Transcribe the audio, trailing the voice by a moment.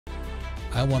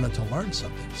I wanted to learn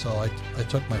something. So I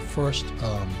took my first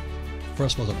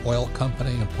was an oil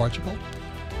company in Portugal.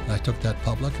 And I took that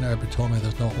public, and everybody told me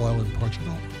there's no oil in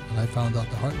Portugal. And I found out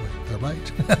the hard way. They're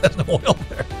right. There's no oil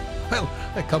there. Well,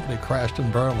 that company crashed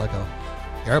and burned like a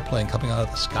airplane coming out of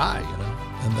the sky, you know.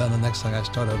 And then the next thing, I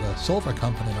started a silver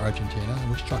company in Argentina, and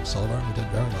we struck silver, and we did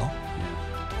very well.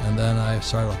 Yeah. And then I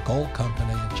started a gold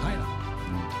company in China,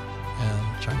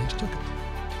 and the Chinese took it.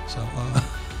 So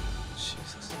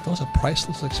those are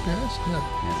priceless experiences.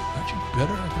 Aren't you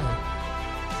bitter?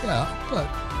 Yeah, but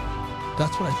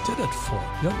that's what I did it for.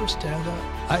 You understand that?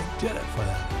 I did it for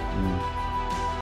that.